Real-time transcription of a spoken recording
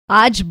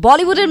আজ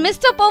বলিউডের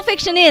mister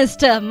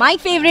perfectionist my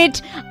favourite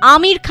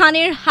আমির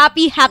খানের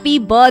happy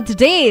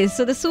birthday.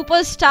 So the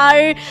superstar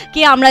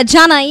কে আমরা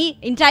জানাই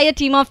entire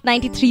team of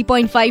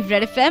 93.5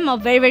 red FM of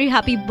very very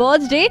happy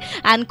birthday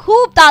and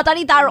খুব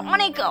তাড়াতাড়ি তার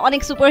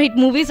অনেক সুপারহিট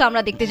মুভিজ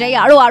আমরা দেখতে চাই,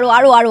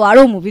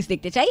 আরো মুভিজ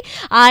দেখতে চাই।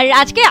 আর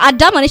আজকে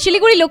আড্ডা মানে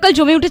শিলিগুড়ি লোকাল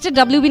জমে উঠেছে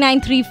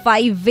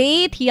WB935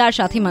 থিয়ার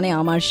সাথে, মানে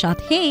আমার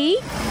সাথেই।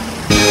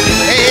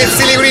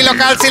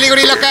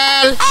 শিলিগুড়ি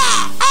লোকাল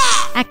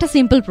একটা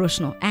সিম্পল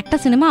প্রশ্ন, একটা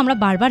সিনেমা আমরা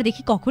বারবার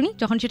দেখি কখনই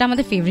যখন সেটা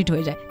আমাদের ফেভারিট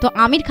হয়ে যায়। তো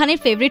আমির খানের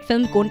ফেভারিট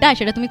ফিল্ম কোনটা,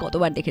 সেটা তুমি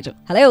কতবার দেখেছো?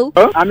 হ্যালো,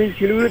 আমি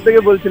শিলিগুড়ি থেকে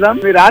বলছিলাম,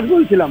 আমি রাজ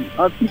বলছিলাম।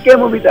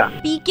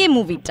 পিকে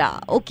মুভিটা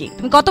ওকে,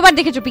 তুমি কতবার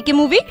দেখেছো পিকে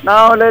মুভি? না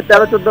হলে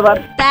 13-14 বার।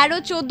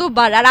 13-14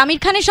 বার। আর আমির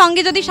খানের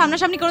সঙ্গে যদি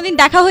সামনাসামনি কোনোদিন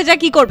দেখা হয়ে যায়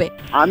কি করবে?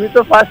 আমি তো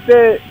ফার্স্টে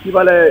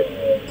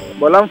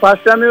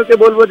আমি ওকে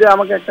বলবো যে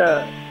আমাকে একটা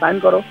সাইন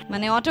করো,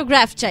 মানে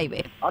অটোগ্রাফ চাই।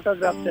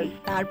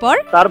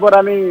 তারপর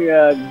আমি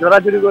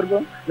জোরাজুরি করব।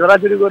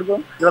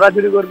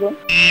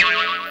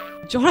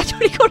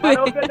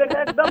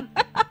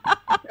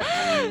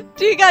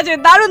 ঠিক আছে,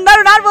 দারুন।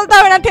 আর বলতে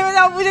হবে না, থেমে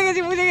যাও, বুঝে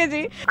গেছি।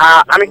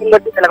 আমি কিন্তু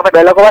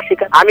বেলাকোবা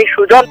শিকার। আমি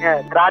সুজন,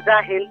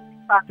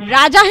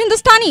 রাজা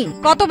হিন্দুস্তানি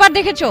কতবার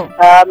দেখেছো?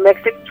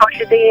 ম্যাক্সিমাম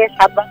 6 থেকে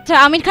 7 বার। আচ্ছা,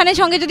 আমির খানের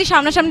সঙ্গে যদি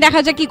সামনাসামনি দেখা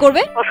যায় কি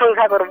করবে?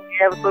 প্রশংসা করব,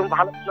 তুমি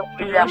ভালো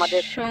হইলে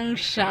আমাদের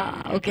প্রশংসা।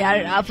 ওকে, আর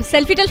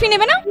সেলফি টেলফি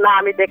নেবে না? না,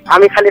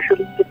 আমি খালি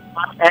শুধু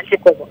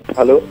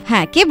হ্যালো,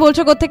 হ্যাঁ, কে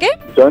বলছো কোথা থেকে?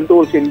 জয়ন্ত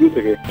বলছি এনবিউ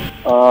থেকে।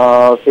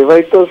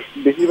 ফেভারিট তো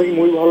বেশিরভাগই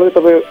মুভি ভালো লাগে,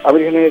 তবে আমি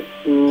এখানে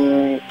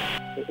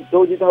জো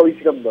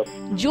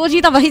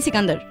জিতা ভাই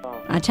সিকান্দার।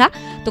 আচ্ছা,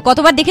 তো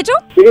কতবার দেখেছো?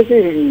 দেখেছি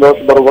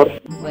 10-12 বার।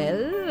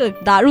 ওয়েল,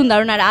 দারুন।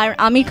 আর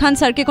আমির খান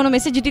স্যারকে কোনো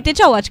মেসেজ দিতে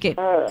চাও আজকে?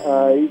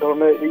 এই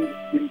ধরনের এই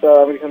দিনটা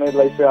আমির খানের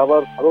লাইফে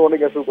আরো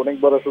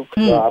অনেকবার আসুক,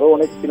 আরো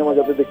অনেক সিনেমা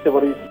যাতে দেখতে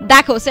পারি।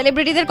 দেখো,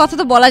 সেলিব্রিটিদের কথা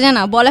তো বলা যায়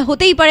না, বলা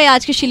হতেই পারে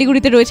আজকে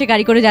শিলিগুড়িতে রয়েছে,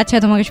 গাড়ি করে যাচ্ছে,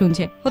 তোমাকে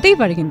শুনছে, হতেই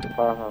পারে কিন্তু,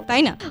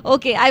 তাই না?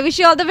 ওকে, I wish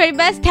you all the very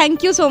best. Thank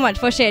you so much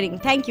for sharing.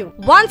 Thank you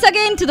once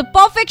again to the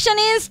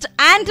perfectionist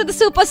and to the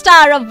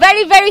superstar. A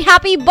very very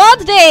happy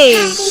birthday.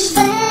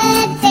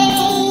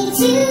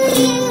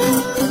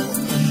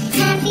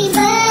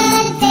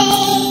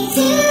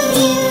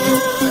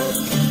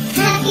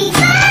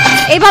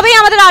 এইভাবেই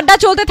আমাদের আড্ডা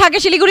চলতে থাকে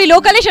শিলিগুড়ি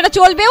লোকালে, সেটা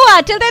চলবেও।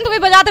 আর টিল দেন তুমি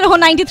বাজাতে রহো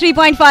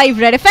 93.5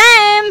 red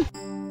FM.